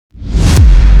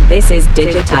This is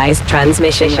digitized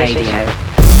transmission radio.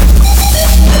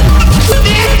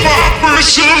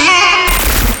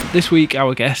 This week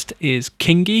our guest is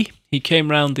KINGY. He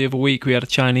came round the other week. We had a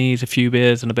Chinese, a few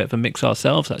beers, and a bit of a mix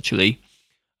ourselves, actually.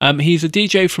 He's a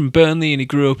DJ from Burnley, and he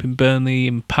grew up in Burnley,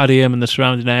 in Padiham and the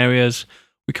surrounding areas.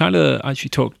 We kind of actually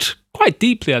talked quite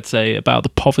deeply, I'd say, about the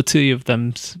poverty of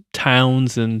them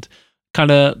towns and kind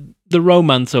of the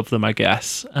romance of them, I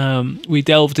guess. We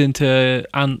delved into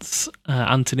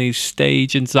Anthony's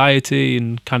stage anxiety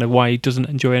and kind of why he doesn't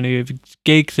enjoy any of his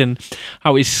gigs and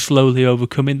how he's slowly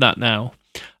overcoming that now.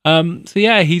 So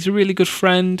yeah, he's a really good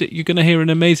friend. You're going to hear an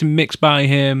amazing mix by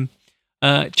him.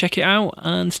 Check it out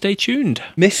and stay tuned.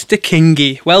 Mr.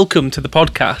 KINGY, welcome to the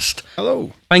podcast.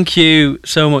 Hello. Thank you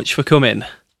so much for coming.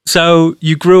 So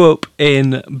you grew up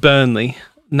in Burnley,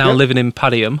 now living in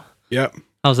Padiham. Yeah.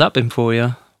 How's that been for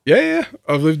you? Yeah.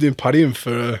 I've lived in Padiham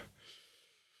for,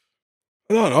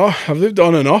 I don't know, I've lived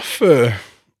on and off for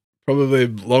probably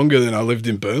longer than I lived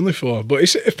in Burnley for. But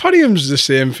if Padiham's the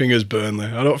same thing as Burnley,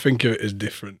 I don't think of it as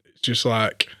different. It's just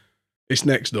like, it's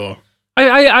next door.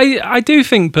 I do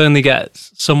think Burnley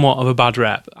gets somewhat of a bad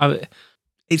rep.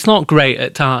 It's not great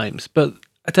at times, but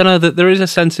I don't know, that there is a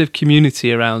sense of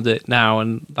community around it now,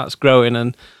 and that's growing,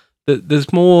 and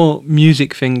there's more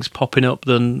music things popping up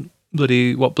than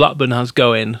bloody what Blackburn has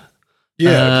going.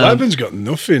 Yeah, Blackburn's got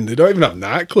nothing. They don't even have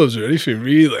nightclubs or anything,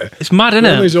 really. It's mad, isn't it?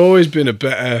 Burnley's always been a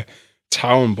better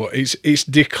town, but it's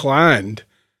declined.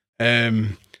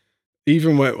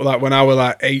 Even when I was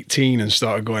like 18 and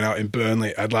started going out in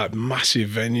Burnley, it had like massive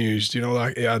venues. You know,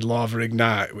 like it had Lava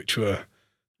Ignite, which were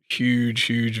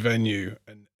huge venue,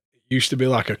 and it used to be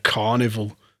like a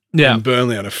carnival in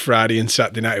Burnley on a Friday and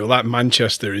Saturday night. Well, like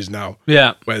Manchester is now,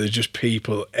 where there's just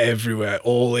people everywhere,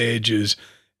 all ages.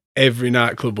 Every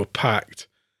nightclub were packed,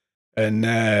 and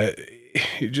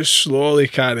it just slowly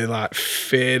kind of like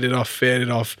faded off,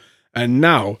 and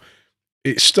now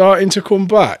it's starting to come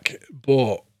back,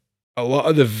 but a lot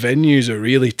of the venues are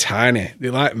really tiny.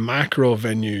 They're like macro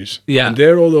venues. Yeah. And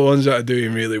they're all the ones that are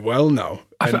doing really well now.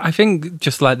 I think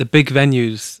just like the big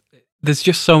venues, there's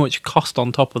just so much cost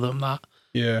on top of them that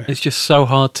it's just so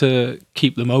hard to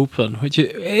keep them open, which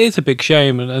it is a big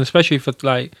shame. And especially for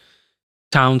like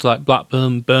towns like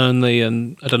Blackburn, Burnley,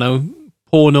 and I don't know,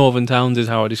 poor northern towns is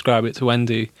how I describe it to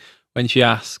Wendy when she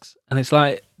asks. And it's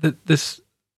like there's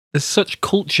such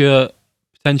culture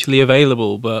potentially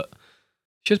available, but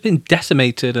just been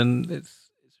decimated, and it's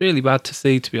really bad to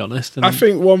see, to be honest. And I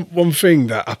think one thing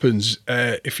that happens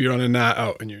if you're on a night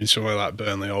out and you're in somewhere like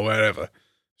Burnley or wherever,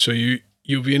 so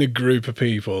you'll be in a group of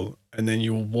people, and then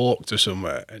you'll walk to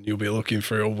somewhere and you'll be looking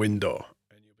through a window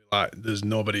and you'll be like, there's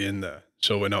nobody in there,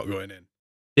 so we're not going in.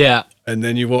 Yeah. And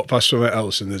then you walk past somewhere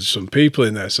else and there's some people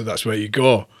in there, so that's where you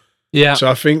go. Yeah. So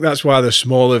I think that's why the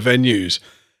smaller venues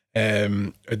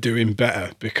are doing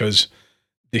better, because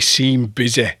they seem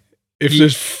busy. If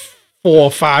there's 4 or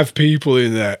 5 people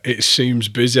in there, it seems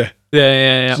busy.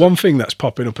 Yeah. One thing that's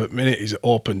popping up at the minute is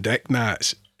open deck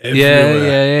nights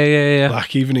everywhere. Yeah.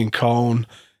 Like even in Colne,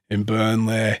 in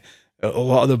Burnley, a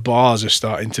lot of the bars are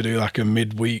starting to do like a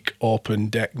midweek open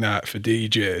deck night for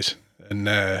DJs.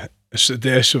 And so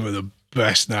they're some of the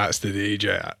best nights to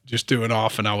DJ at. Just do an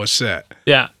half an hour set.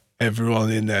 Yeah. Everyone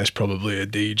in there is probably a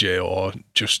DJ or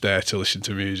just there to listen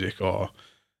to music,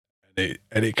 and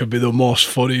it could be the most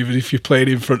fun, even if you're playing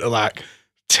in front of like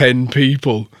 10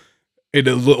 people in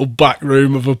a little back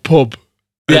room of a pub,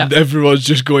 and everyone's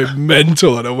just going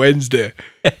mental on a Wednesday.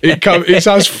 It's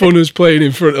as fun as playing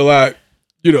in front of like,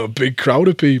 you know, a big crowd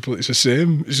of people. It's the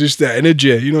same. It's just the energy,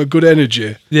 you know, good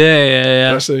energy.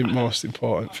 Yeah. That's the most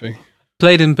important thing.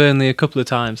 Played in Burnley a couple of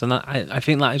times, and I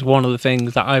think that is one of the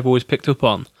things that I've always picked up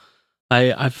on.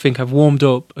 I think I've warmed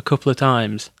up a couple of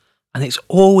times, and it's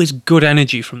always good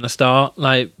energy from the start.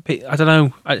 Like, I don't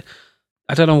know. I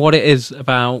don't know what it is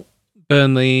about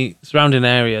Burnley, surrounding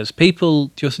areas.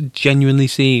 People just genuinely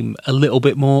seem a little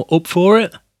bit more up for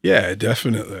it. Yeah,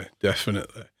 definitely.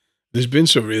 There's been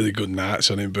some really good nights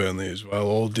on in Burnley as well,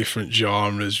 all different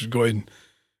genres, going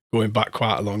back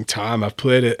quite a long time. I've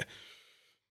played it.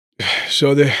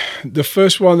 So the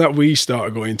first one that we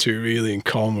started going to really in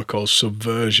Colne were called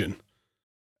Subversion,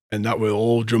 and that were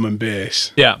all drum and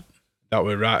bass. Yeah. That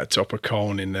were right at the top of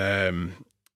Colne in, I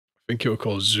think it was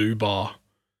called Zoo Bar.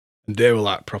 And they were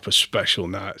like proper special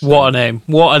nights. What a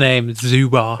name, Zoo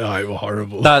Bar. Oh, it was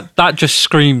horrible. That just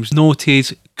screams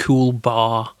Naughty's cool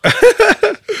bar.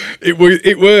 It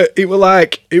were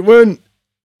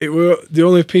the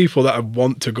only people that I'd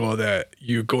want to go there.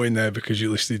 You go in there because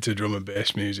you're listening to drum and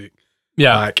bass music.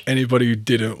 Yeah. Like anybody who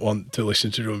didn't want to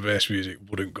listen to drum and bass music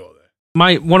wouldn't go there.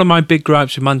 One of my big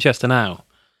gripes with Manchester now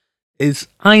is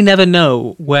I never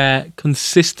know where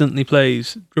consistently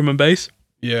plays drum and bass.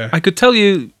 Yeah. I could tell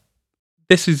you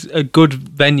this is a good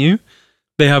venue.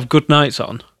 They have good nights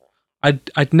on.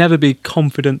 I'd never be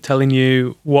confident telling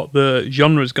you what the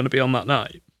genre is going to be on that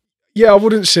night. Yeah, I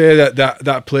wouldn't say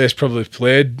that place probably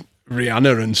played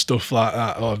Rihanna and stuff like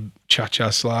that, or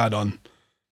Cha-Cha Slide on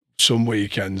some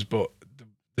weekends, but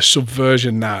the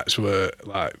Subversion nights were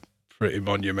like pretty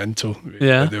monumental.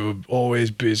 Yeah. They were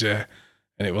always busy, and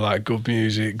it were like good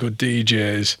music, good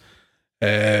DJs.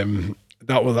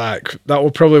 That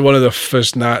were probably one of the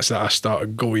first nights that I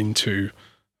started going to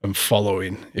and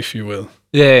following, if you will.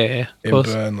 Yeah, of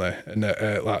course. Burnley, and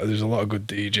like there's a lot of good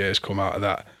DJs come out of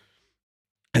that.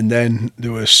 And then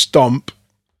there was Stomp,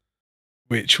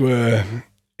 which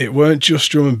it weren't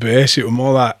just drum and bass, it was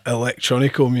more like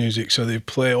electronical music. So they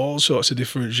play all sorts of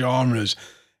different genres,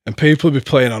 and people would be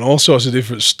playing on all sorts of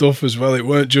different stuff as well. It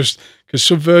weren't just, because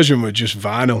Subversion were just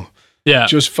vinyl. Yeah.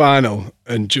 Just vinyl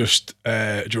and just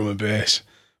drum and bass.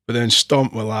 But then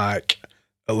Stomp were like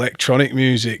electronic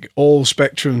music, all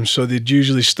spectrum. So they'd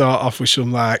usually start off with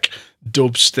some like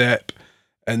dubstep,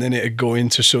 and then it'd go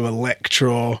into some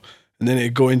electro, and then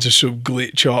it'd go into some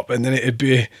glitch hop, and then it'd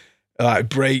be like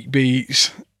break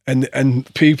beats, and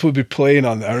people would be playing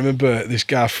on it. I remember this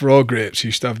guy Fro Grapes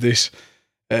used to have this,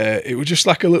 it was just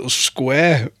like a little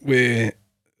square with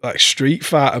like Street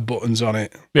Fighter buttons on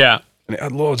it. Yeah. And it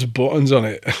had loads of buttons on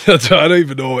it. I don't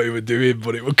even know what he was doing,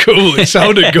 but it was cool. It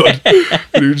sounded good.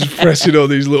 And he was just pressing all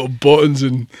these little buttons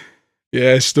and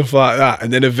stuff like that.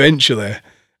 And then eventually,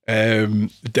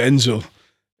 Denzel,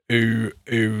 who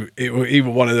he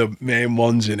was one of the main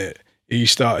ones in it, he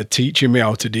started teaching me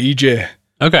how to DJ.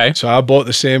 Okay. So I bought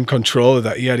the same controller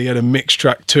that he had. He had a mix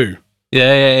track too.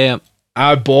 Yeah.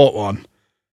 I bought one.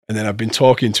 And then I've been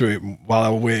talking to him while I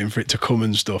was waiting for it to come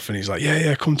and stuff. And he's like,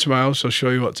 yeah, come to my house. I'll show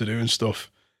you what to do and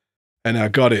stuff. And I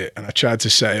got it and I tried to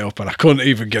set it up and I couldn't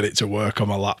even get it to work on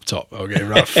my laptop. I was getting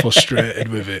right frustrated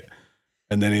with it.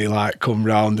 And then he like come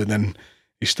round and then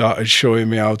he started showing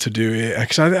me how to do it.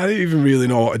 Because I didn't even really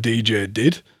know what a DJ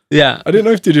did. Yeah. I didn't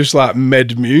know if they just like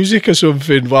made music or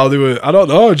something while they were, I don't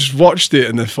know, I just watched it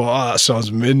and they thought, oh, that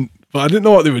sounds mint. But I didn't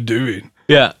know what they were doing.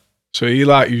 Yeah. So he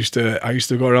like I used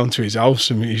to go around to his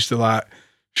house and he used to like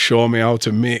show me how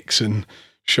to mix and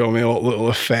show me all little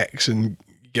effects and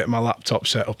get my laptop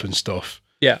set up and stuff.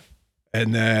 Yeah.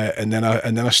 And then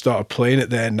I started playing at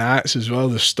their nights as well,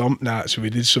 the Stomp nights. We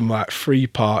did some like free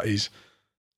parties.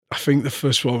 I think the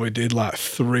first one we did like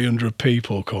 300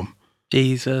 people come.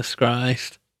 Jesus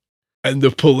Christ. And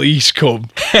the police come.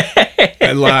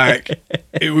 And like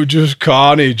it was just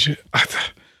carnage.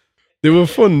 They were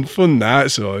fun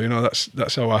nights though, you know,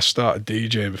 that's how I started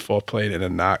DJing before playing in a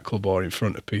nightclub or in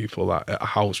front of people, like at a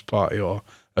house party or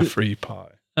a free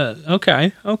party.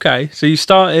 Okay. So you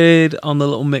started on the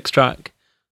little mix track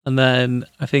and then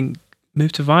I think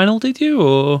moved to vinyl, did you?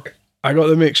 Or I got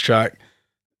the mix track,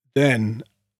 then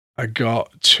I got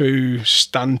 2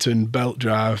 Stanton belt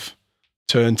drive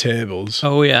turntables.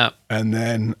 Oh yeah. And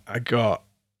then I got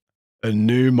a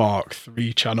Newmark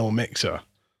 3-channel mixer.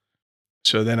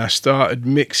 So then I started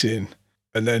mixing,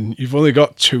 and then you've only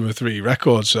got 2 or 3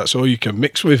 records, so that's all you can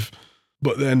mix with.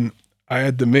 But then I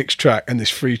had the mix track and this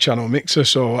 3-channel mixer,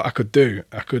 so what I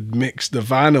could mix the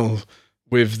vinyl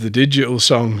with the digital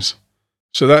songs.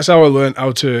 So that's how I learned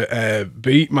how to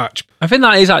beat match. I think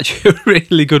that is actually a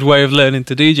really good way of learning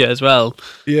to DJ as well.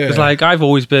 Yeah. Because like I've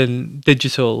always been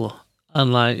digital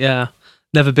and like,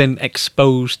 never been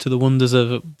exposed to the wonders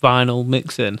of vinyl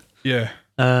mixing. Yeah.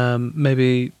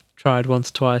 Maybe tried once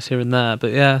or twice here and there,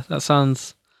 but yeah, that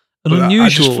sounds I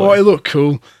unusual. just thought it looked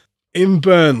cool. In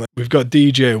Burnley, we've got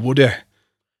DJ Woody,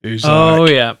 who's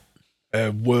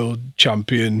a world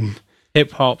champion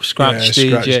hip hop scratch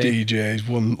DJ. He's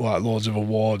won like loads of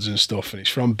awards and stuff, and he's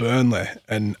from Burnley.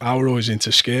 And I was always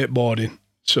into skateboarding,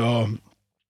 so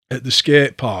at the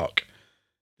skate park,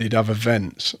 they'd have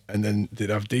events, and then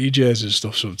they'd have DJs and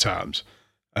stuff sometimes.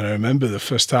 And I remember the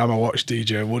first time I watched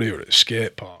DJ Woody at the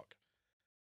skate park.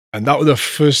 And that was the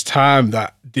first time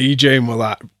that DJing were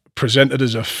like presented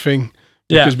as a thing.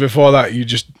 Because before that, you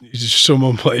just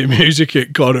someone playing music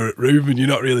at corner at room and you're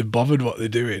not really bothered what they're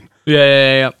doing.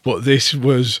 Yeah. But this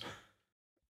was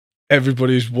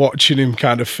everybody's watching him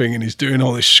kind of thing, and he's doing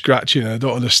all this scratching. And I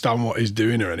don't understand what he's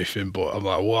doing or anything, but I'm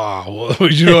like, wow,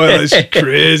 you know, this is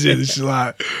crazy. This is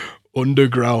like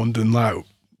underground and like,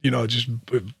 you know, just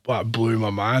like blew my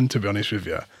mind, to be honest with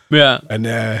you. Yeah.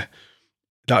 And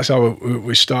that's how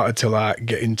we started to like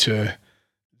get into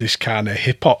this kind of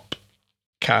hip hop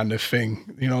kind of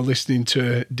thing, you know, listening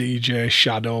to DJ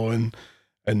Shadow and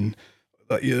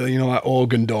like like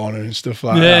Organ Donor and stuff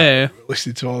like Yeah. that.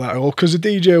 Listening to all that, because the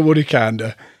DJ Woody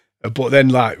kinda, but then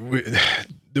like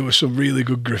there was some really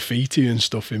good graffiti and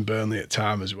stuff in Burnley at the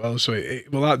time as well. So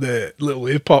it well, like the little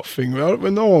hip hop thing. Well,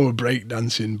 no one were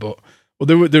breakdancing, but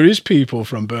there is people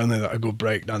from Burnley that are good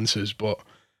breakdancers, but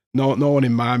no one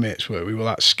in my mates were. We were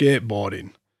like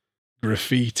skateboarding,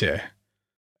 graffiti,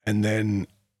 and then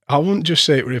I wouldn't just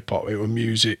say it were hip hop. It was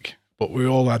music, but we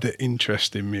all had an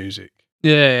interest in music.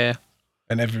 Yeah.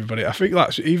 And everybody, I think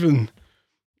that's even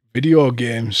video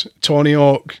games. Tony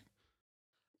Hawk.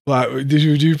 Like, did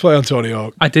you play on Tony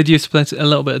Hawk? I did used to play a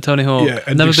little bit of Tony Hawk. Yeah,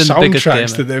 and never been the biggest gamer.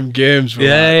 Soundtracks to them games were the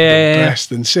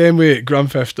best. And same with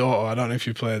Grand Theft Auto. I don't know if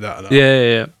you played that or not.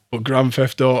 Yeah. But Grand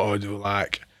Theft Auto were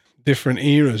like different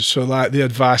eras. So like they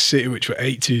had Vice City, which were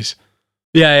 80s.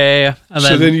 Yeah. And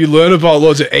so then you learn about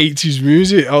loads of 80s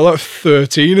music. I was like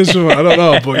 13 or something. I don't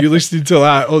know. But you're listening to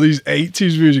like all these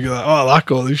 80s music. You're like, oh, I like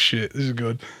all this shit. This is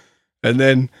good. And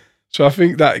then... So I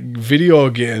think that video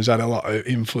games had a lot of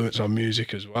influence on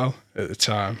music as well at the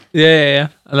time. Yeah.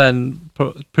 And then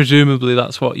presumably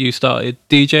that's what you started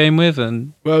DJing with,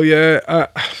 and well, yeah, I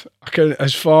can,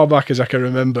 as far back as I can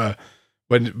remember,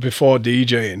 before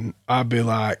DJing, I'd be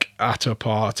like at a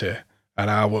party, and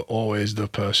I was always the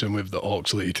person with the aux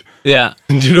lead. Yeah,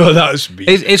 and you know that's me.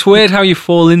 It's weird how you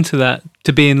fall into that,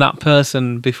 to being that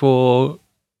person before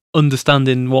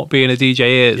understanding what being a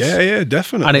DJ is. Yeah,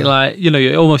 definitely. And it like,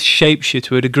 it almost shapes you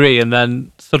to a degree, and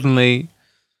then suddenly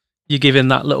you're given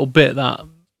that little bit that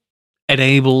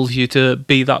enables you to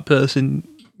be that person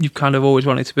you've kind of always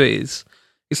wanted to be.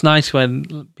 It's nice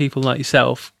when people like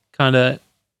yourself kind of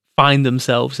find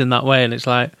themselves in that way, and it's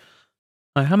like,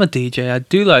 I'm a DJ. I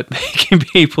do like making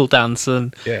people dance,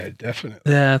 and yeah,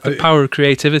 definitely. Yeah, the power of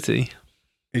creativity.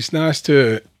 It's nice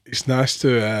to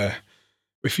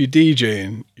if you're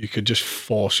DJing, you could just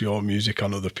force your music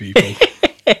on other people.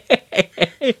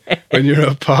 When you're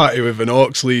at a party with an aux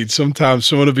lead, sometimes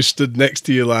someone will be stood next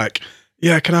to you like,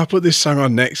 yeah, can I put this song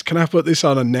on next? Can I put this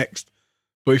on next?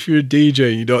 But if you're a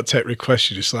DJ and you don't take requests,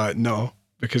 you're just like, no,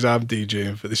 because I'm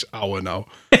DJing for this hour now.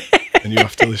 And you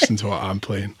have to listen to what I'm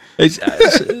playing.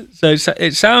 So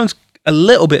it sounds a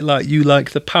little bit like you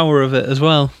like the power of it as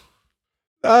well.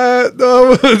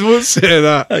 No, I wouldn't say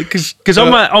that. Because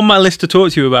on my list to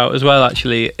talk to you about as well,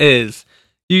 actually, is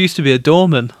you used to be a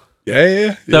doorman.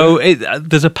 Yeah. So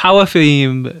there's a power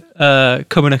theme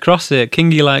coming across it.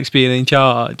 Kingy likes being in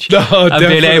charge. No, and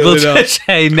being able to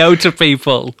say no to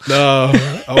people. No,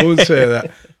 I wouldn't say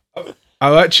that.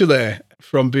 I've actually,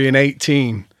 from being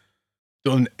 18,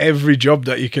 done every job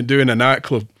that you can do in a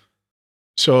nightclub.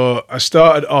 So I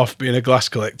started off being a glass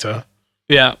collector.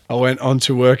 Yeah. I went on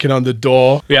to working on the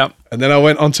door. Yeah. And then I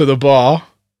went onto the bar.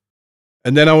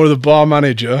 And then I was the bar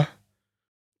manager.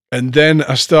 And then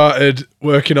I started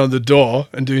working on the door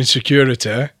and doing security.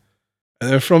 And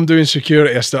then from doing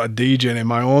security, I started DJing in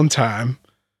my own time.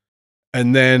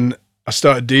 And then I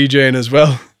started DJing as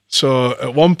well. So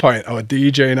at one point, I was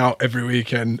DJing out every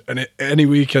weekend. And any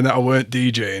weekend that I weren't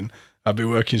DJing, I'd be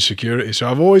working security. So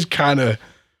I've always kind of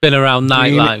been around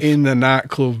nightlife. In the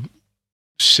nightclub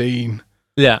scene.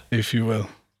 Yeah. If you will.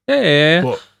 Yeah.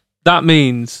 But that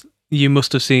means you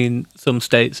must have seen some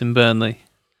states in Burnley,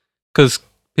 because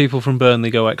people from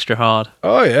Burnley go extra hard.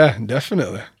 Oh, yeah,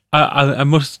 definitely. I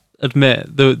must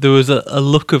admit, there was a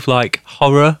look of like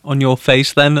horror on your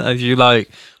face then as you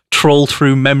like troll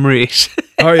through memories.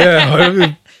 Oh, yeah. I'm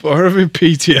having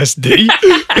PTSD.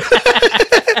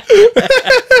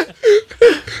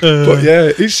 But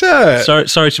yeah,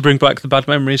 it's sorry to bring back the bad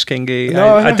memories, Kingy.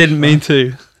 No, I didn't mean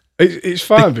to. It's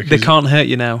fine because they can't hurt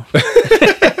you now.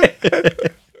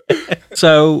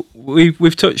 So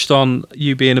we've touched on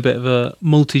you being a bit of a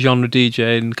multi-genre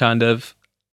DJ and kind of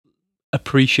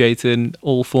appreciating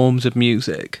all forms of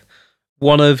music.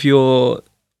 One of your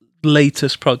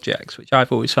latest projects, which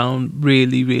I've always found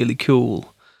really, really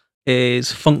cool,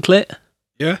 is Funklit.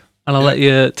 Yeah. And I'll let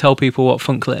you tell people what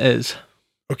Funklit is.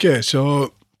 Okay,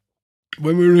 so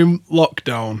when we were in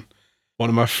lockdown, one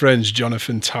of my friends,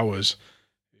 Jonathan Towers,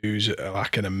 who's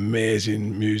like an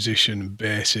amazing musician,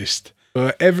 bassist,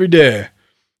 every day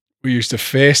we used to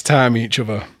FaceTime each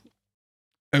other,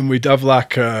 and we'd have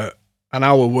like an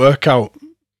hour workout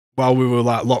while we were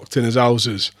like locked in his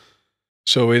houses.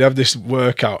 So we'd have this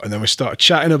workout, and then we started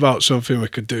chatting about something we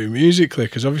could do musically,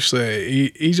 because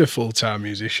obviously he's a full-time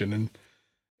musician and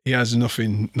he has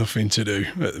nothing to do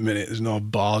at the minute. There's no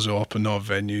bars open, no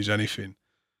venues, anything.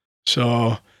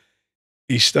 So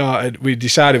we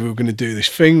decided we were going to do this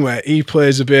thing where he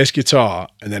plays the bass guitar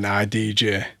and then I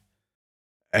DJ.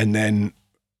 And then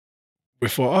we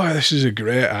thought, oh, this is a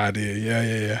great idea.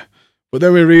 Yeah. But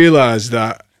then we realised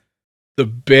that the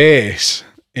bass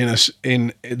in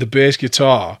the bass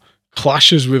guitar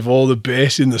clashes with all the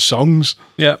bass in the songs.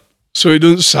 Yeah. So it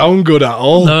doesn't sound good at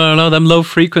all. No. Them low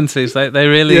frequencies, they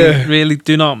really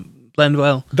do not blend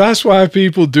well. That's why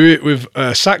people do it with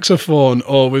a saxophone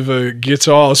or with a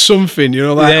guitar or something,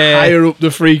 higher up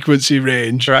the frequency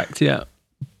range. Correct, yeah.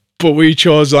 But we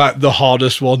chose like the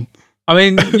hardest one. I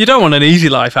mean, you don't want an easy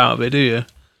life out of it, do you?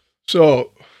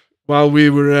 So while we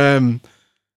were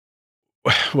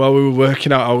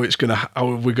working out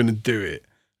how we're gonna do it,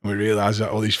 and we realised that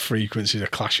all these frequencies are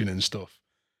clashing and stuff,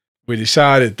 we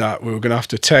decided that we were gonna have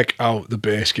to take out the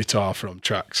bass guitar from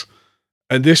tracks.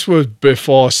 And this was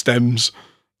before stems.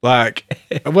 Like,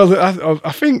 well,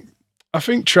 I think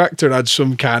Tractor had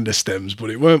some kind of stems, but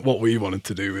it weren't what we wanted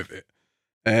to do with it.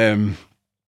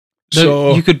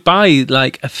 So you could buy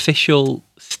like official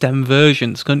stem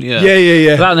versions, couldn't you?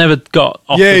 Yeah. That never got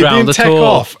off the it ground didn't at take all.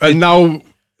 off, and now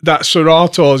that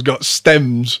Serato's got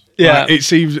stems. Yeah, it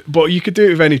seems, but you could do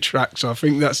it with any track. So I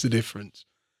think that's the difference,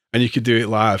 and you could do it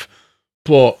live.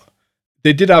 But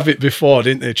they did have it before,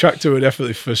 didn't they? Tractor were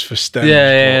definitely first for stems.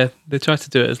 Yeah. They tried to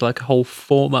do it as like a whole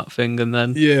format thing, and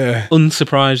then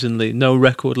unsurprisingly, no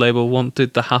record label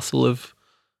wanted the hassle of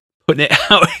putting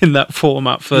it out in that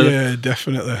format for. Yeah,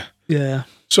 definitely. Yeah.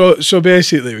 So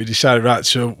basically, we decided, right,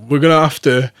 so we're gonna have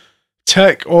to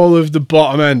take all of the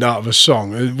bottom end out of a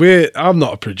song. I'm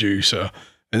not a producer,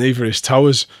 and neither is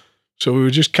Towers, so we were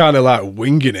just kind of like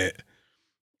winging it.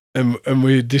 And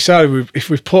we decided if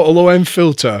we put a low end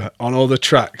filter on all the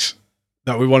tracks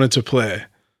that we wanted to play,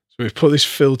 so we put this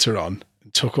filter on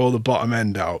and took all the bottom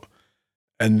end out,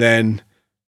 and then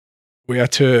we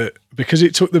had to, because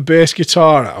it took the bass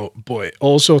guitar out, but it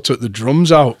also took the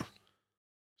drums out.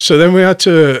 So then we had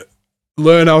to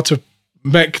learn how to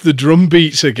make the drum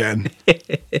beats again.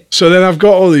 So then I've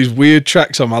got all these weird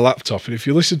tracks on my laptop, and if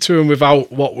you listen to them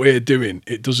without what we're doing,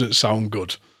 it doesn't sound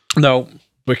good. No.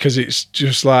 Because it's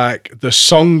just like the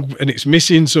song and it's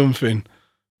missing something.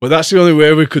 But that's the only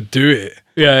way we could do it.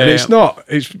 Yeah. It's not,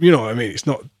 you know what I mean? It's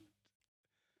not,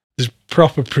 there's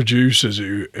proper producers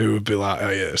who would be like, oh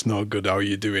yeah, it's not good how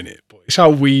you're doing it. But it's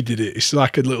how we did it. It's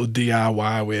like a little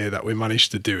DIY way that we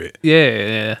managed to do it.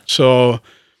 Yeah. So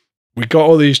we got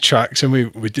all these tracks and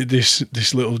we did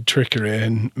this little trickery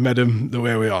and made them the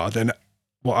way we are. Then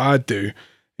what I'd do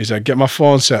is I'd get my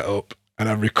phone set up and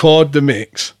I'd record the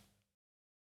mix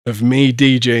of me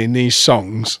DJing these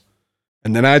songs,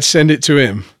 and then I'd send it to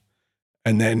him,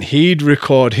 and then he'd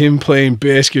record him playing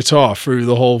bass guitar through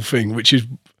the whole thing, which is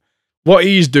what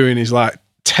he's doing is like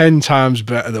 10 times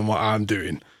better than what I'm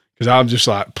doing, because I'm just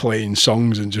like playing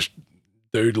songs and just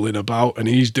doodling about, and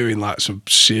he's doing like some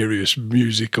serious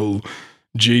musical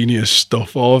genius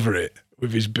stuff over it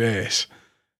with his bass.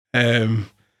 And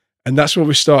that's what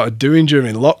we started doing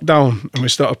during lockdown, and we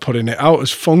started putting it out as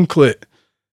Funklit.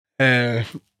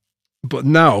 But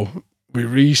now we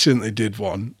recently did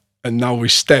one, and now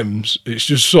with stems, it's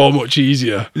just so much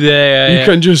easier. You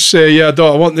can just say, I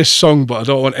want this song, but I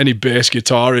don't want any bass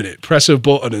guitar in it. Press a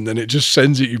button, and then it just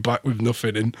sends it you back with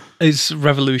nothing in. It's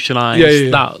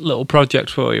revolutionised that little project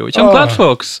for you, which I'm glad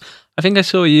for, 'cause I think I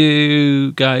saw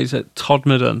you guys at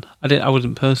Todmorden. I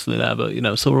wasn't personally there,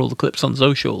 but saw all the clips on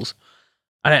socials,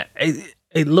 and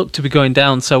it looked to be going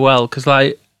down so well, because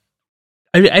like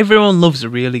everyone loves a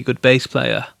really good bass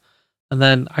player. And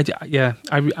then,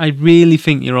 I really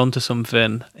think you're onto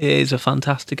something. It is a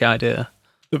fantastic idea.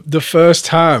 The first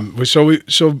time,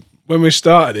 so when we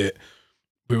started it,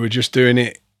 we were just doing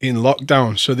it in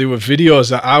lockdown. So there were videos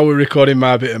that I were recording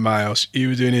my bit at my house, he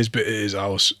was doing his bit at his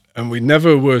house, and we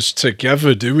never was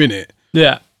together doing it.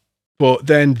 Yeah. But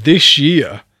then this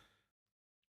year,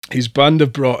 his band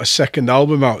have brought a second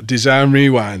album out, Design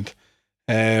Rewind.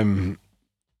 They're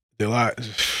like...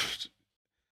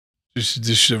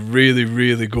 Just a really,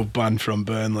 really good band from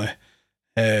Burnley,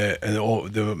 and they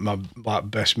were my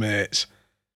best mates.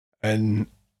 And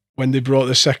when they brought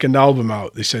the second album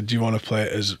out, they said, "Do you want to play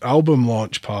it as album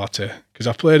launch party?" Because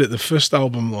I played at the first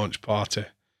album launch party.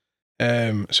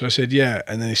 So I said, "Yeah."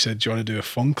 And then he said, "Do you want to do a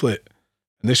Funklit?"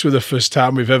 And this was the first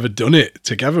time we've ever done it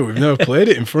together. We've never played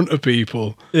it in front of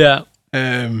people. Yeah.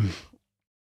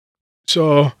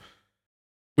 So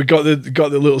we got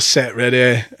the little set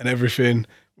ready and everything.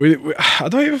 I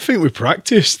don't even think we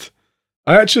practiced.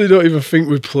 I actually don't even think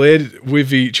we played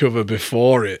with each other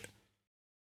before it.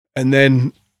 And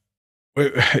then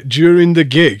during the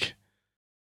gig,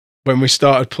 when we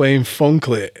started playing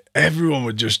Funklit, everyone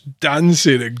was just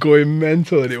dancing and going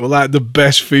mental, and it was like the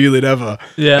best feeling ever.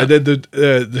 Yeah. And then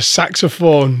the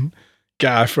saxophone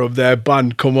guy from their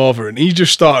band come over, and he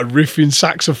just started riffing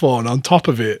saxophone on top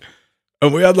of it.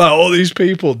 And we had like all these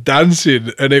people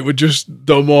dancing, and it was just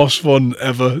the most fun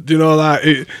ever. Do you know that?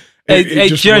 It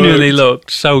just genuinely worked.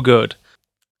 looked so good.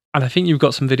 And I think you've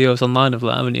got some videos online of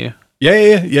that, haven't you?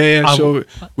 Yeah. So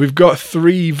we've got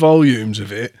 3 volumes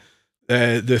of it.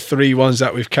 The 3 ones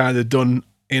that we've kind of done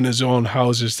in his own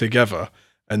houses together.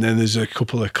 And then there's a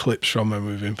couple of clips from when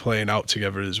we've been playing out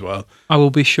together as well. I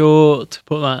will be sure to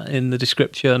put that in the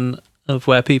description of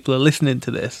where people are listening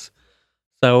to this.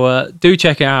 So do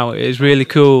check it out. It is really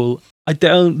cool. I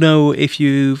don't know if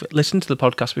you've listened to the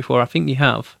podcast before. I think you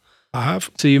have. I have.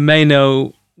 So you may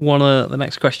know one of the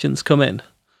next questions come in.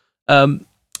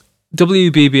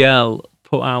 WBBL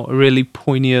put out a really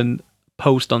poignant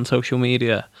post on social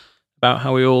media about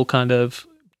how we all kind of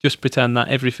just pretend that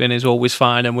everything is always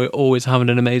fine and we're always having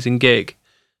an amazing gig.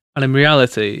 And in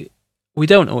reality, we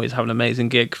don't always have an amazing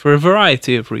gig for a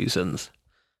variety of reasons.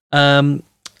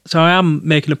 So I am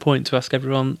making a point to ask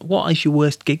everyone, what has your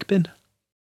worst gig been?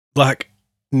 Like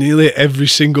nearly every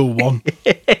single one.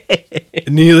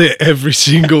 Nearly every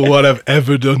single one I've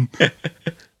ever done.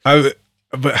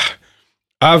 But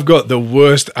I've got the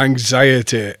worst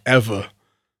anxiety ever.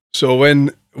 So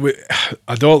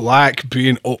I don't like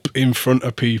being up in front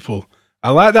of people.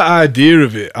 I like the idea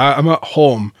of it. I'm at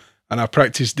home and I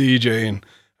practice DJing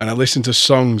and I listen to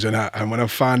songs and when I'm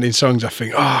finding songs, I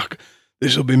think,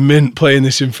 this will be mint playing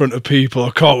this in front of people. I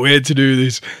can't wait to do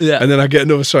this. Yeah. And then I get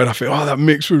another song and I think, that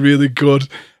mix was really good.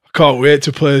 I can't wait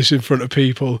to play this in front of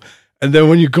people. And then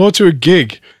when you go to a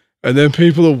gig and then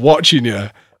people are watching you,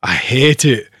 I hate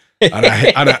it.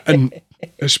 And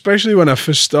especially when I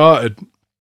first started,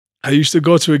 I used to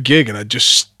go to a gig and I'd just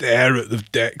stare at the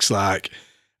decks and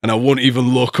I wouldn't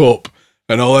even look up.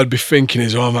 And all I'd be thinking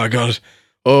is, oh my God,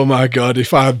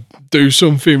 if I do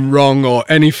something wrong or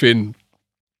anything,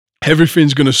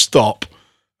 everything's going to stop.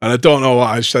 And I don't know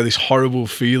why. I just had this horrible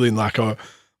feeling I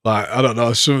don't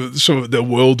know, some the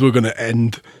world were going to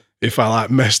end if I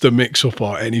messed a mix up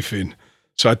or anything.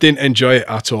 So I didn't enjoy it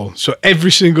at all. So every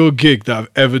single gig that I've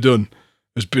ever done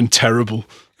has been terrible.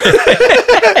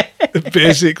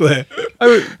 Basically.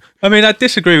 I mean, I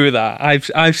disagree with that.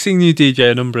 I've seen you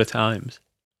DJ a number of times,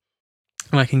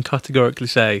 and I can categorically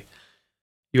say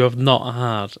you have not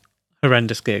had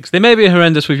horrendous gigs. They may be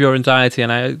horrendous with your anxiety,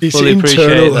 and I fully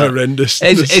appreciate that. Horrendous.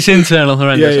 It's internal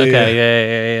horrendous. Yeah.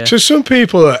 Okay, yeah. So some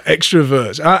people are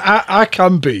extroverts. I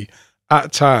can be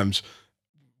at times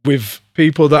with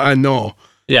people that I know.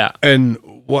 Yeah. And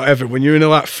whatever, when you're in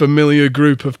a familiar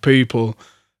group of people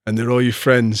and they're all your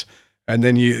friends, and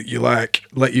then you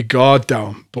let your guard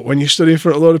down. But when you're studying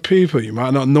for a lot of people, you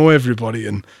might not know everybody,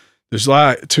 and there's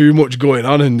too much going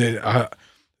on, and I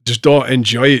just don't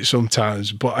enjoy it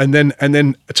sometimes. And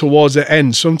then towards the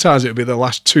end, sometimes it'll be the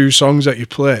last 2 songs that you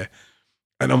play,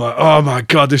 and I'm like, oh my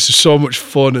God, this is so much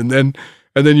fun. And then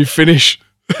you finish,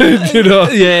 you know,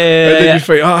 and then you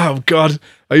think, oh God.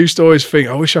 I used to always think,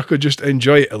 I wish I could just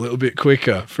enjoy it a little bit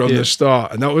quicker from the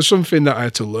start. And that was something that I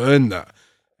had to learn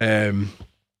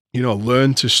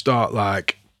learn to start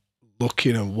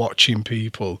looking and watching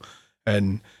people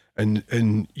and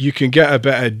you can get a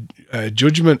better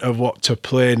judgment of what to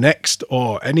play next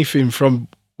or anything from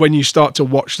when you start to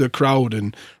watch the crowd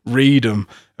and read them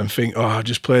and think, I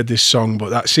just played this song, but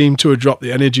that seemed to have dropped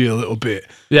the energy a little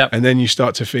bit. Yeah. And then you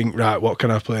start to think, right, what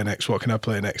can I play next? What can I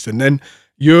play next? And then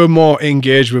you're more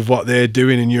engaged with what they're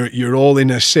doing, and you're all in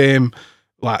the same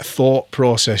thought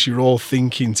process. You're all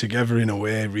thinking together in a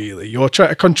way, really. You're trying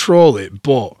to control it,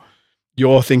 but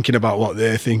you're thinking about what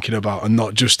they're thinking about and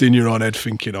not just in your own head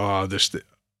thinking, I'm just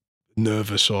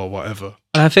nervous or whatever.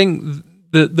 And I think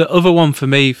the other one for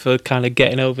me for kind of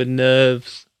getting over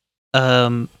nerves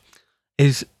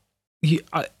is in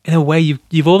a way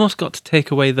you've almost got to take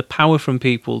away the power from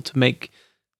people to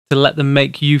let them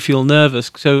make you feel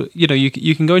nervous. So,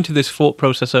 you can go into this thought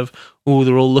process of,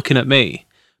 they're all looking at me.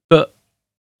 But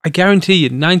I guarantee you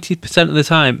 90% of the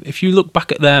time, if you look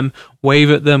back at them, wave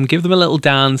at them, give them a little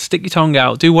dance, stick your tongue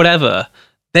out, do whatever,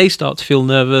 they start to feel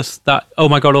nervous that, oh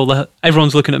my God,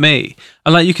 everyone's looking at me.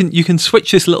 And you can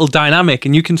switch this little dynamic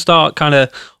and you can start kind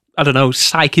of,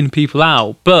 psyching people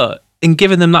out. But in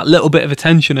giving them that little bit of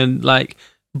attention and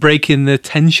breaking the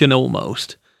tension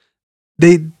almost,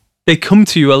 they come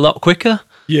to you a lot quicker.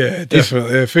 Yeah,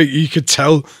 definitely. I think you could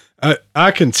tell.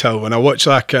 I can tell when I watch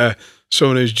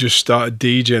someone who's just started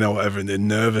DJing or whatever, and they're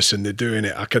nervous and they're doing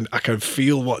it. I can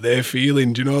feel what they're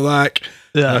feeling. Do you know?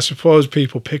 I suppose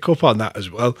people pick up on that as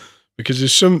well, because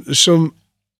there's some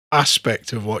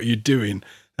aspect of what you're doing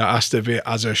that has to be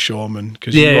as a showman,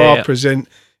 because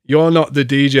You're not the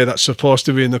DJ that's supposed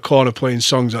to be in the corner playing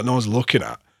songs that no one's looking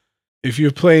at. If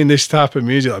you're playing this type of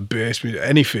music, like bass music,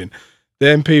 anything,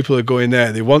 then people are going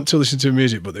there. They want to listen to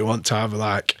music, but they want to have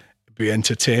like be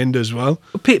entertained as well.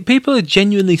 People are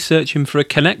genuinely searching for a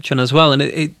connection as well, and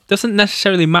it doesn't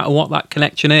necessarily matter what that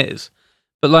connection is.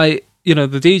 But like, you know,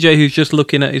 the DJ who's just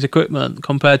looking at his equipment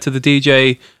compared to the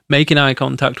DJ making eye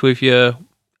contact with you,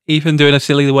 even doing a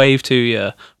silly wave to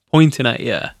you, pointing at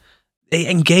you, it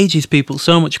engages people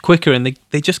so much quicker, and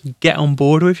they just get on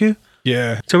board with you.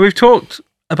 Yeah. So we've talked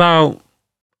about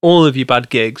all of your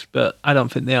bad gigs, but I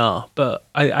don't think they are. But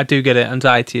I do get it.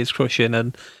 Anxiety is crushing,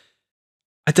 and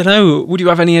I don't know. Would you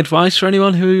have any advice for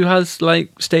anyone who has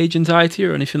like stage anxiety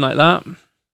or anything like that?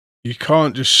 You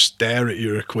can't just stare at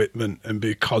your equipment and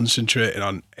be concentrating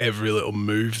on every little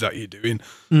move that you're doing.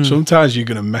 Sometimes you're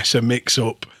going to mess a mix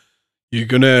up. You're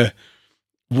going to,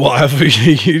 whatever,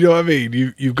 you know what I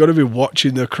mean? You've got to be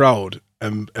watching the crowd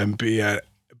and be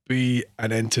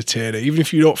an entertainer. Even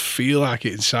if you don't feel like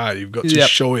it inside, you've got to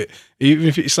show it. Even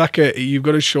if it's like you've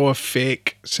got to show a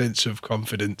fake sense of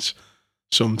confidence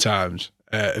sometimes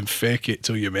and fake it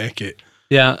till you make it.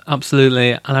 Yeah,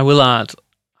 absolutely. And I will add,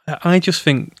 I just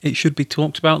think it should be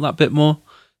talked about that bit more.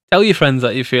 Tell your friends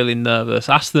that you're feeling nervous.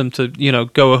 Ask them to, you know,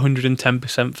 go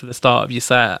 110% for the start of your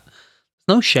set.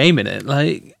 There's no shame in it.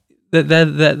 Like they're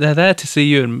there to see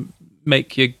you and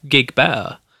make your gig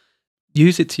better.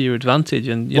 Use it to your advantage,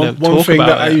 and you know, one talk thing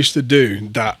about that it. I used to do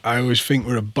that I always think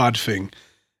were a bad thing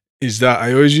is that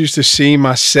I always used to see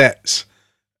my sets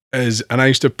and I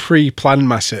used to pre-plan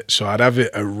my sets, so I'd have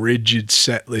a rigid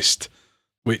set list.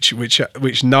 Which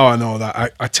now I know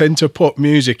that I tend to put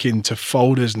music into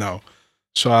folders now.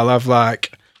 So I'll have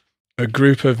like a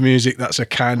group of music that's a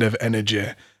kind of energy,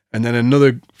 and then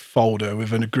another folder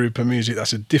with a group of music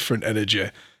that's a different energy.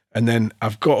 And then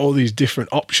I've got all these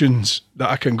different options that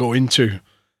I can go into,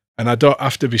 and I don't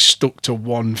have to be stuck to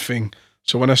one thing.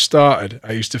 So when I started,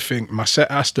 I used to think my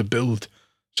set has to build.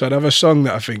 So I'd have a song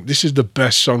that I think, this is the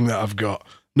best song that I've got.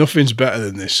 Nothing's better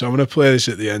than this. So I'm going to play this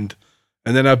at the end.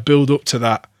 And then I build up to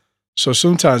that. So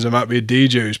sometimes there might be a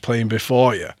DJ who's playing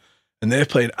before you, and they're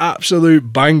playing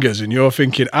absolute bangers, and you're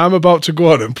thinking, I'm about to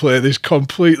go on and play this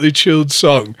completely chilled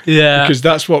song. Yeah. Because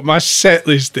that's what my set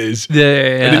list is.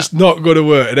 Yeah. And it's not going to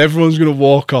work. And everyone's going to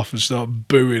walk off and start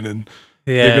booing, and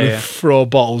they're going to throw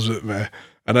bottles at me.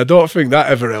 And I don't think that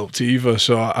ever helped either.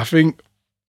 So I think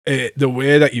the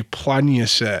way that you plan your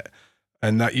set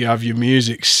and that you have your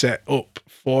music set up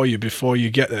for you before you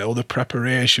get there, all the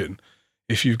preparation,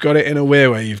 if you've got it in a way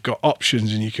where you've got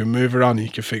options and you can move around and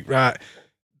you can think, right,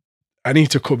 I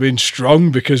need to come in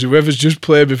strong because whoever's just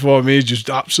played before me just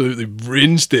absolutely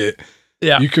rinsed it.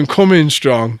 Yeah. You can come in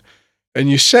strong, and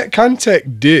your set can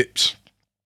take dips.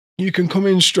 You can come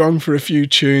in strong for a few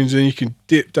tunes and you can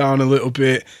dip down a little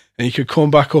bit and you can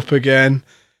come back up again.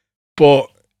 But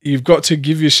you've got to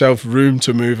give yourself room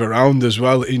to move around as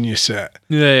well in your set.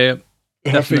 Yeah.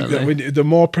 And I think that the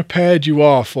more prepared you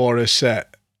are for a set,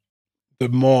 the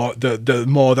more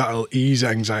that'll ease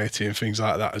anxiety and things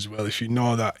like that as well. If you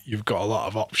know that you've got a lot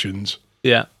of options.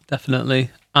 Yeah,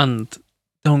 definitely. And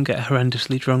don't get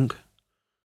horrendously drunk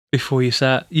before you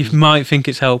set. You might think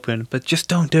it's helping, but just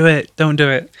don't do it. Don't do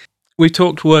it. We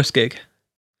talked worst gig.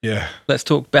 Yeah. Let's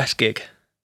talk best gig.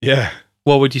 Yeah.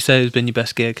 What would you say has been your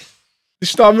best gig?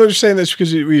 I'm not just saying this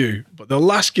because it was you, but the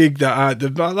last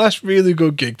really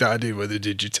good gig that I did was the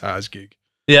Digitize gig.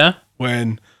 Yeah.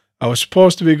 When I was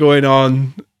supposed to be going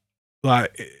on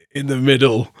like in the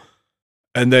middle,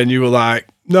 and then you were like,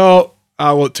 no,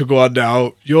 I want to go on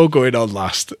now. You're going on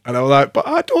last. And I was like, but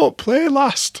I don't play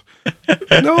last.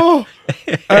 No.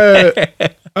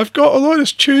 I've got a lot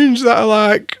of tunes that are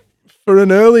like for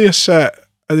an earlier set.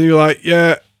 And then you're like,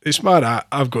 yeah, it's my night.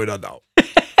 I'm going on now.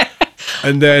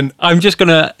 And then I'm just going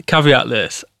to caveat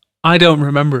this. I don't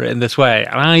remember it in this way.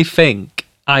 And I think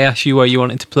I asked you where you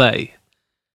wanted to play.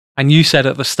 And you said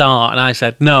at the start, and I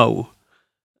said, no,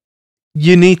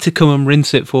 you need to come and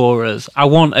rinse it for us. I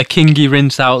want a Kingy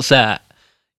rinse out set.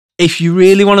 If you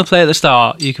really want to play at the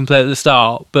start, you can play at the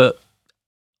start, but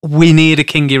we need a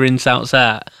Kingy rinse out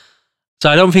set. So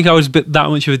I don't think I was that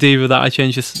much of a diva that I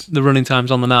changed the running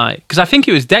times on the night. Because I think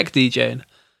it was deck DJing.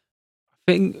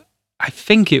 I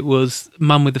think it was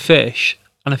Man with the Fish.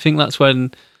 And I think that's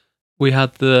when we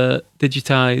had the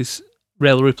Digitize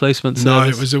rail replacement service. No,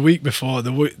 it was a week before.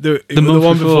 The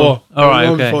one before. All right,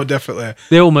 okay. Before, definitely.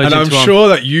 They all merged and I'm into one. sure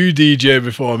that you DJ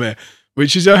before me,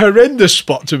 which is a horrendous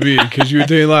spot to be in because you were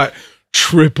doing like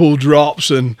triple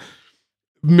drops and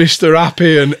Mr.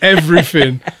 Happy and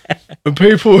everything. And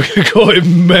people were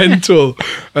going mental.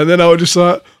 And then I was just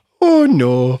like, oh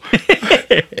no,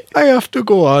 I have to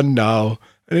go on now.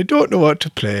 And I don't know what to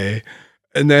play.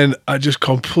 And then I just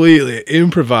completely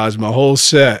improvised my whole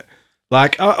set.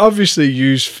 Like, I obviously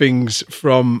use things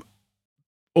from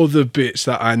other bits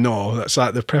that I know. That's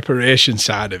like the preparation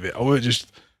side of it. I won't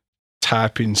just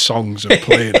type in songs and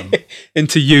play them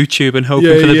into YouTube and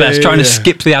hoping for the best, trying to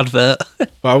skip the advert. But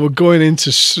I was going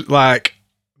into like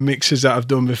mixes that I've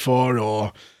done before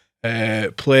or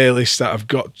playlists that I've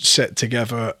got set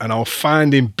together, and I was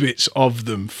finding bits of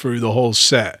them through the whole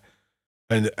set,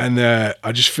 and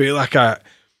I just feel like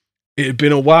it had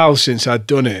been a while since I'd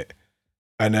done it,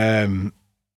 and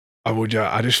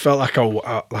I just felt like I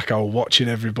was watching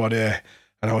everybody,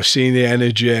 and I was seeing the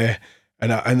energy.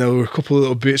 And there were a couple of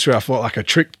little bits where I felt like I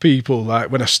tricked people.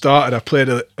 Like when I started, I played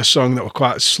a song that was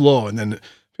quite slow, and then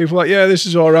people were like, "Yeah, this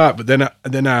is all right." But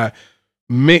then I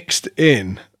mixed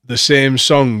in the same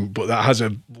song, but that has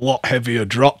a lot heavier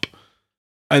drop.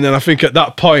 And then I think at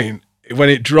that point, when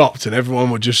it dropped and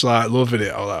everyone was just like loving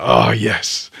it, I was like, "Oh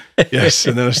yes, yes!"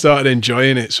 And then I started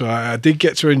enjoying it. So I did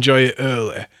get to enjoy it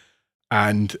early,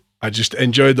 and I just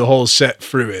enjoyed the whole set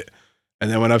through it.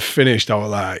 And then when I finished, I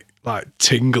was like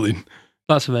tingling.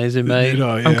 That's amazing, mate. You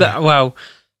know, yeah. I'm glad. Well,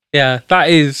 yeah, that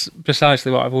is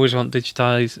precisely what I've always wanted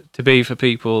Digitize to be for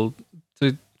people,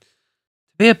 to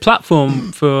be a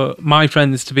platform for my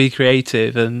friends to be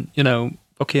creative and, you know,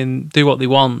 fucking do what they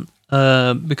want.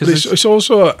 Because it's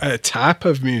also a type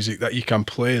of music that you can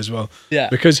play as well. Yeah.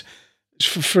 Because,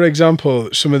 for example,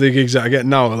 some of the gigs that I get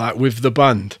now are like with the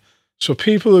band. So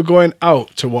people are going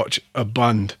out to watch a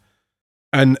band.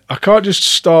 And I can't just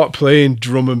start playing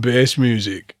drum and bass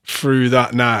music through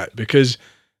that night, because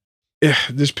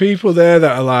there's people there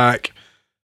that are like,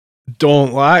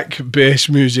 don't like bass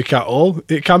music at all.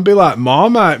 It can be like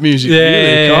Marmite music,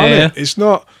 can't it? It's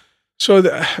not.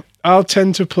 So I'll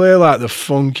tend to play like the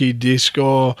funky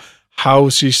disco,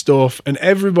 housey stuff, and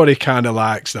everybody kind of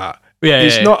likes that.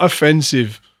 It's not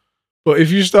offensive. But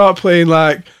if you start playing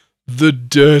like the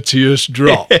dirtiest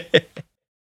drop,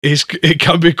 it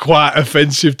can be quite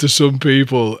offensive to some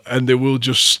people, and they will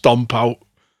just stomp out.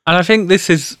 And I think this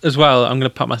is, as well, I'm going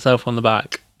to pat myself on the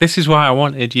back. This is why I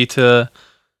wanted you to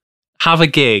have a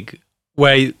gig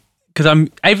where, because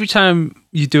every time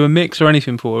you do a mix or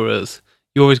anything for us,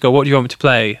 you always go, "What do you want me to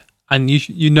play?" And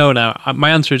you know now,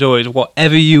 my answer is always,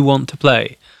 whatever you want to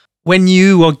play. When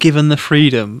you are given the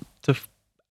freedom to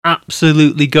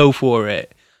absolutely go for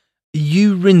it,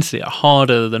 you rinse it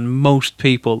harder than most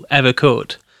people ever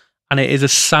could. And it is a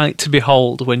sight to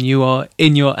behold when you are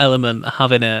in your element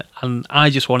having it. And I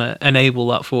just want to enable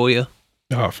that for you.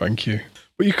 Oh, thank you.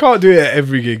 But you can't do it at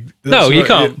every gig. No, you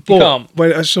can't. You can't.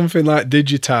 When it's something like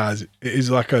Digitize, it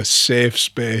is like a safe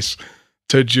space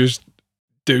to just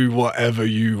do whatever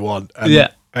you want.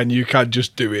 And you can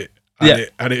just do it.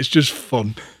 And it's just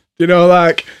fun. You know,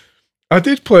 like, I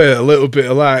did play a little bit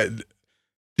of like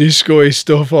disco-y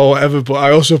stuff or whatever, but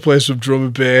I also play some drum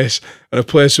and bass, and I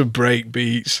play some break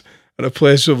beats, and I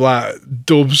play some like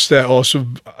dubstep or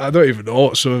some, I don't even know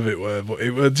what some of it were, but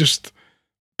it was just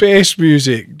bass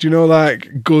music. Do you know,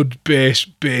 like good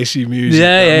bassy music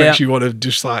that makes you want to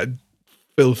just like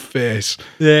fill face,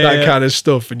 that kind of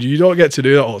stuff. And you don't get to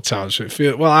do that all the time, so it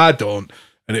feels, well, I don't,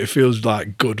 and it feels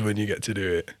like good when you get to do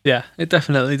it. Yeah, it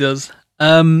definitely does.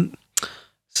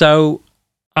 So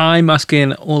I'm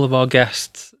asking all of our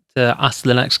guests to ask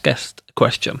the next guest a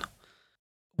question.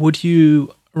 Would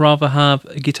you rather have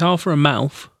a guitar for a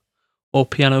mouth or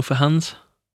piano for hands?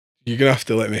 You're going to have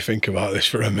to let me think about this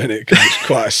for a minute, because it's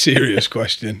quite a serious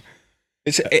question.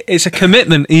 It's a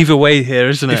commitment either way here,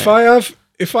 isn't it?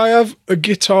 If I have a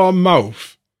guitar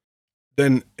mouth,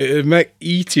 then it would make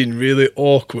eating really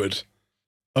awkward,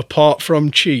 apart from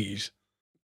cheese,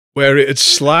 where it'd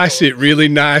slice it really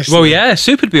nicely. Well, yeah,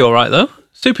 soup would be all right, though.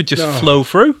 Soup would just flow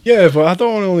through. Yeah, but I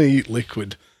don't want to only eat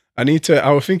liquid. I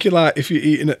was thinking like if you're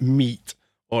eating meat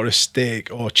or a steak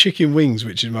or chicken wings,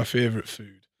 which is my favourite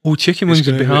food. Oh, chicken wings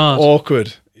would be hard.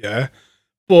 Awkward, yeah.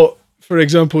 But, for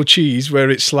example, cheese, where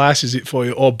it slices it for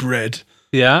you, or bread,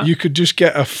 you could just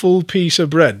get a full piece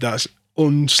of bread that's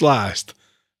unsliced,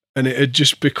 and it'd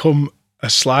just become a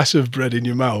slice of bread in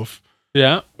your mouth,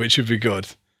 which would be good.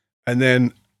 And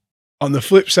then, on the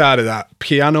flip side of that,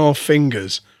 piano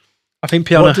fingers. I think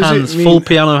piano hands, full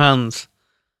piano hands.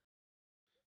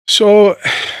 So,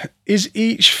 is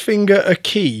each finger a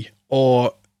key,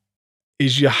 or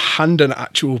is your hand an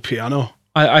actual piano?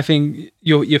 I think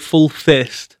your full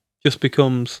fist just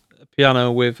becomes a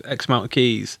piano with X amount of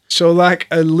keys. So, like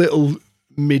a little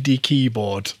MIDI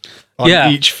keyboard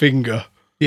on each finger.